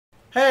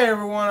Hey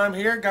everyone, I'm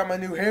here. Got my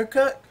new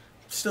haircut.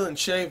 Still in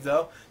shave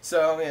though.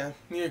 So yeah,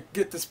 need to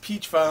get this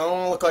peach file. I don't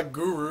want to look like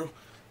Guru.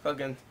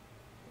 Fucking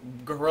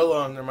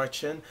gorilla under my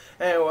chin.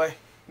 Anyway,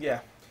 yeah.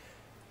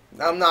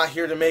 I'm not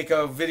here to make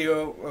a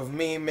video of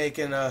me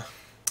making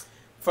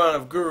fun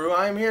of Guru.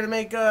 I'm here to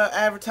make a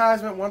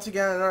advertisement. Once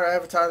again, another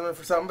advertisement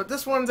for something. But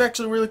this one's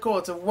actually really cool.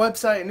 It's a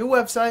website, a new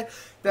website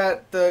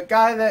that the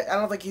guy that, I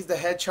don't think he's the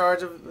head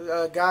charge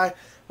of guy,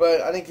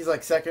 but I think he's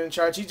like second in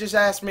charge. He just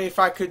asked me if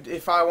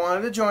I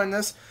wanted to join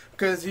this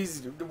because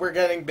we're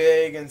getting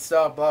big and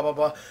stuff, blah blah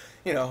blah,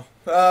 you know.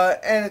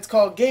 And it's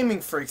called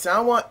Gaming Freaks. And I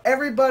want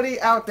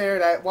everybody out there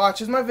that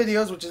watches my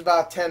videos, which is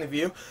about 10 of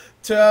you,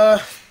 to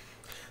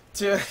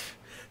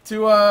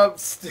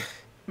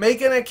make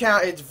an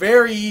account. It's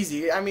very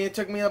easy. I mean, it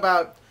took me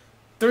about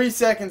 3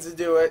 seconds to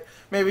do it.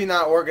 Maybe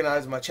not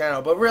organize my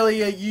channel, but really,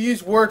 you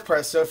use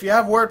WordPress. So if you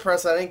have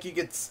WordPress, I think you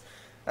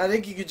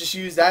could just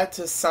use that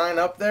to sign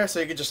up there. So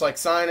you could just like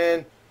sign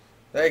in.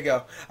 There you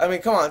go. I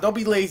mean, come on, don't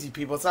be lazy,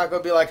 people. It's not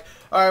gonna be like,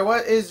 all right,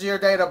 what is your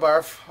date of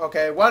birth?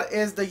 Okay, what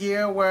is the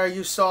year where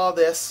you saw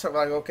this? I'm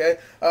like, okay,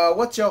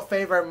 what's your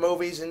favorite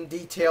movies in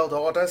detailed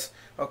orders?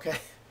 Okay,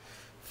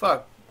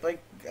 fuck,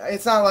 like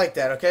it's not like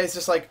that. Okay, it's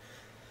just like,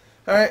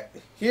 all right,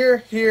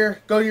 here,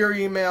 go to your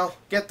email,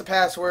 get the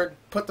password,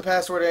 put the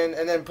password in,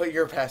 and then put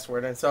your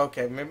password in. So,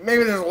 okay,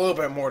 maybe there's a little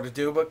bit more to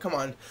do, but come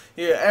on.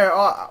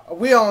 Yeah,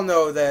 we all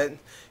know that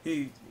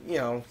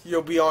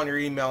you'll be on your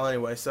email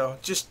anyway, so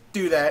just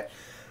do that.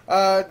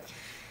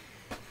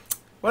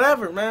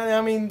 Whatever, man.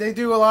 I mean, they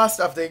do a lot of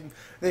stuff.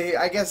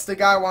 I guess the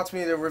guy wants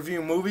me to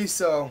review movies,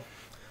 so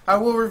I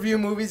will review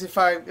movies if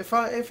I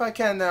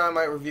can. Then I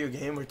might review a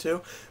game or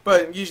two.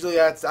 But usually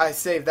I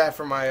save that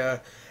for my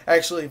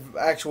actual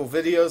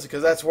videos,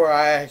 because that's where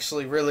I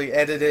actually really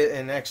edit it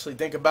and actually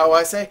think about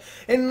what I say.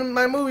 In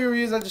my movie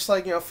reviews, I just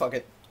like, fuck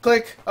it.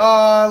 Click.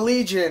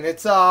 Legion.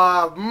 It's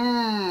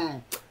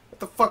what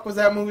the fuck was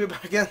that movie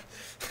about again?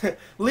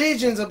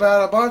 Legion's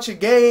about a bunch of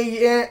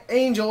gay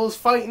angels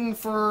fighting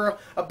for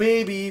a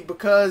baby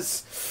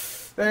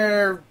because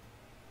they're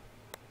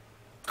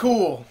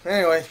cool.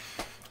 Anyway,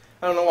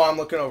 I don't know why I'm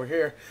looking over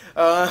here.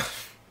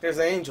 There's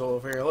an angel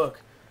over here,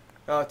 look.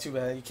 Oh, too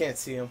bad. You can't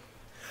see him.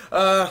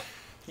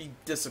 He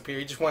disappeared.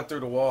 He just went through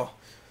the wall.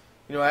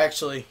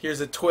 Actually, here's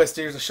a twist.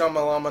 Here's a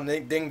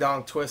Shamalama Ding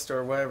Dong twist,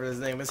 or whatever his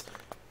name is.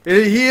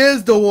 He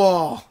is the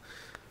wall.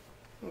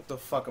 What the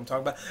fuck I'm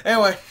talking about?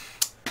 Anyway,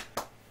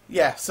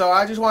 yeah, so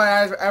I just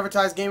want to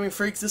advertise Gaming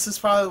Freaks. This is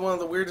probably one of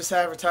the weirdest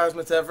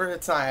advertisements ever.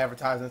 It's not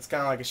advertising. It's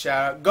kind of like a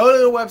shout out. Go to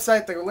the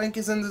website. The link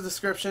is in the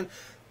description.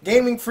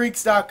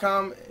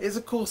 GamingFreaks.com is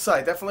a cool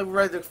site. Definitely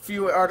read a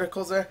few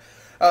articles there.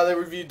 They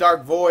reviewed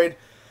Dark Void.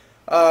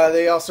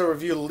 They also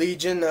reviewed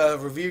Legion.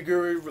 Review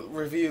Guru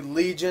reviewed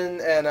Legion,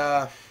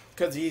 and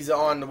because he's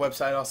on the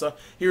website also,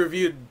 he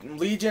reviewed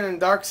Legion and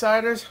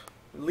Darksiders.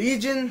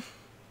 Legion,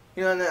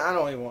 I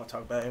don't even want to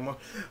talk about it anymore.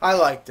 I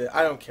liked it.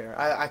 I don't care.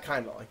 I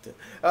kind of liked it.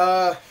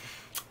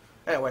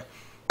 Anyway,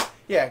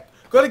 yeah,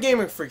 go to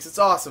Gaming Freaks. It's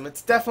awesome.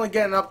 It's definitely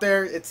getting up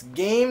there. It's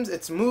games,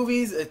 it's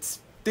movies, it's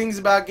things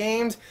about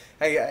games,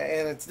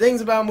 and it's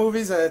things about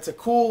movies, and it's a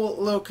cool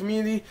little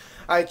community.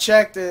 I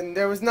checked, and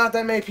there was not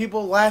that many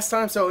people last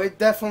time, so it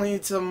definitely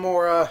needs some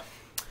more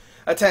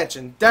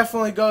attention.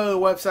 Definitely go to the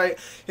website.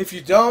 If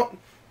you don't,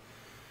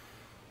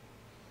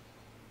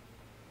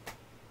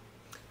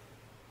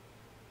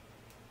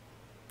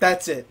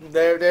 that's it.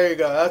 There you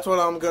go. That's what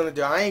I'm gonna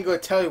do. I ain't gonna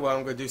tell you what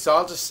I'm gonna do. So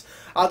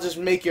I'll just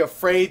make you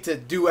afraid to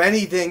do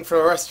anything for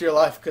the rest of your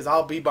life, because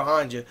I'll be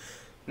behind you.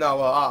 No,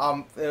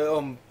 well,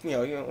 it'll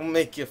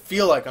make you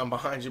feel like I'm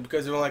behind you,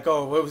 because you're like,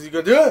 oh, what was he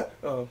gonna do?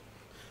 Oh,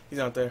 he's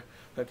not there.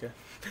 Okay.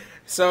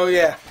 So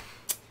yeah,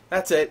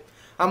 that's it.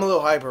 I'm a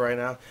little hyper right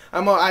now.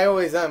 I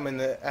always am in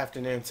the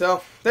afternoon.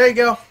 So there you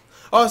go.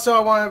 Also, I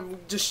want to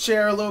just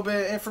share a little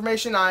bit of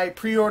information. I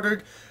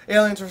pre-ordered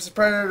Aliens vs.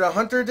 Predator the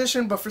Hunter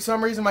Edition, but for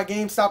some reason my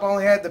GameStop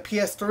only had the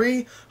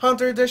PS3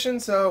 Hunter Edition.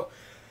 So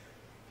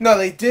no,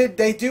 they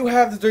do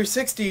have the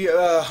 360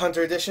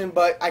 Hunter Edition,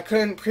 but I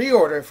couldn't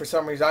pre-order it for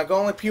some reason. I could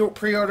only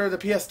pre-order the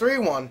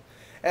PS3 one,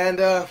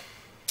 and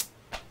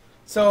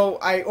so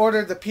I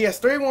ordered the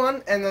PS3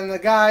 one, and then the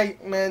guy,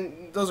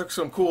 man, those are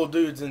some cool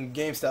dudes in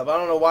GameStop. I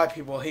don't know why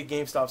people hate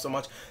GameStop so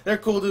much. They're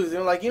cool dudes.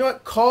 They're like, you know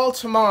what, call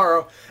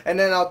tomorrow, and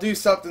then I'll do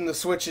something to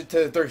switch it to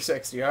the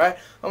 360, alright?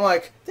 I'm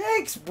like,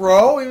 thanks,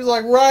 bro. He was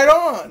like, right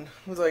on.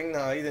 I was like,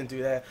 no, he didn't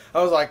do that.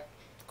 I was like,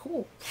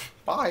 cool,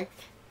 bye.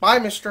 Bye,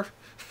 mister.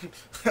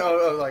 I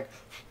was like,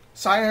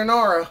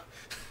 sayonara.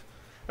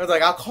 I was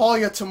like, I'll call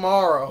you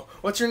tomorrow.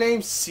 What's your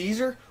name,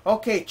 Caesar?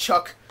 Okay,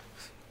 Chuck.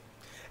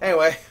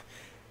 Anyway,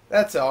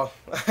 that's all.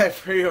 I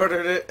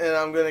pre-ordered it, and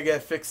I'm going to get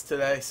it fixed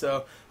today,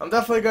 so I'm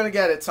definitely going to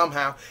get it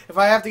somehow. If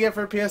I have to get it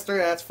for the PS3,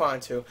 that's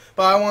fine too.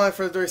 But I want it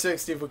for the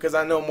 360 because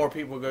I know more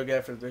people are going to get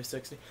it for the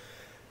 360.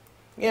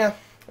 Yeah,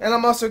 and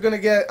I'm also going to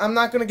get, I'm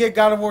not going to get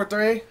God of War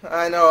 3.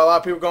 I know a lot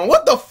of people going,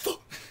 what the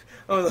fuck?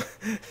 I was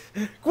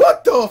like,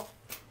 what the f.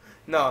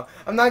 No,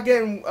 I'm not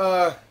getting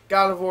God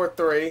of War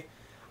 3.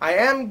 I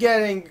am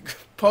getting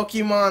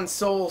Pokemon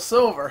Soul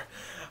Silver.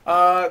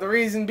 The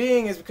reason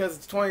being is because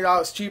it's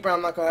 $20 cheaper.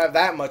 I'm not gonna have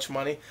that much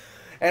money,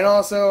 and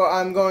also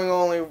I'm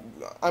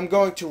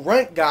going to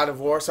rent God of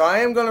War, so I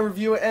am gonna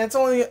review it, and it's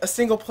only a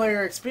single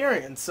player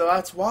experience, so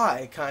that's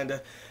why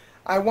kinda.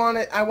 I want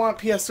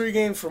PS3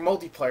 games for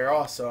multiplayer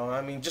also.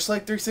 I mean, just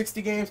like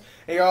 360 games,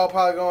 and you're all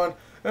probably going,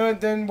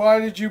 then why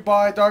did you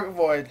buy Dark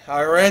Void?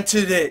 I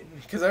rented it.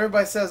 Because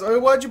everybody says, oh,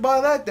 why'd you buy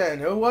that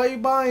then? Oh, why are you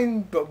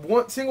buying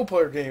one single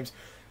player games?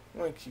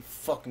 I'm like, you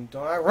fucking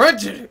don't. I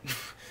rented it.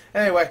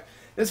 Anyway,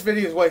 this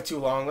video is way too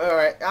long.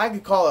 Alright, I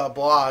could call it a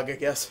blog, I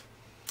guess.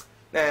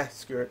 Nah,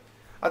 screw it.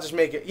 I'll just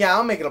make it. Yeah,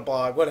 I'll make it a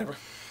blog. Whatever.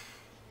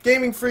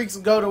 Gaming Freaks,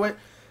 go to it.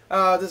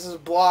 This is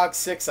blog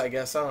 6, I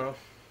guess. I don't know.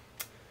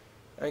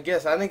 I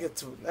think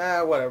it's,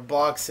 whatever,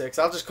 blog 6.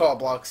 I'll just call it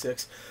blog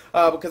 6,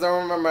 because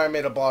I remember I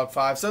made a blog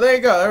 5. So there you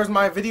go. There's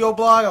my video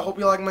blog. I hope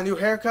you like my new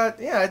haircut.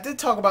 Yeah, I did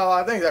talk about a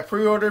lot of things. I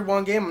pre-ordered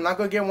one game. I'm not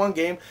going to get one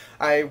game.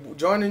 I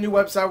joined a new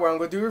website where I'm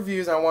going to do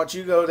reviews. I want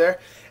you to go there.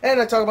 And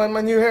I talk about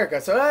my new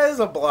haircut. So that is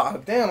a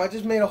blog. Damn, I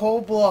just made a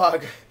whole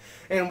blog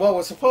in what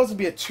was supposed to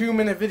be a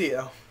 2-minute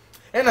video.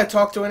 And I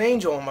talked to an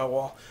angel on my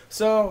wall.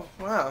 So,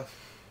 wow.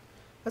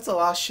 That's a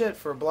lot of shit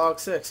for blog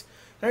 6.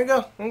 There you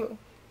go.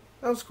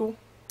 That was cool.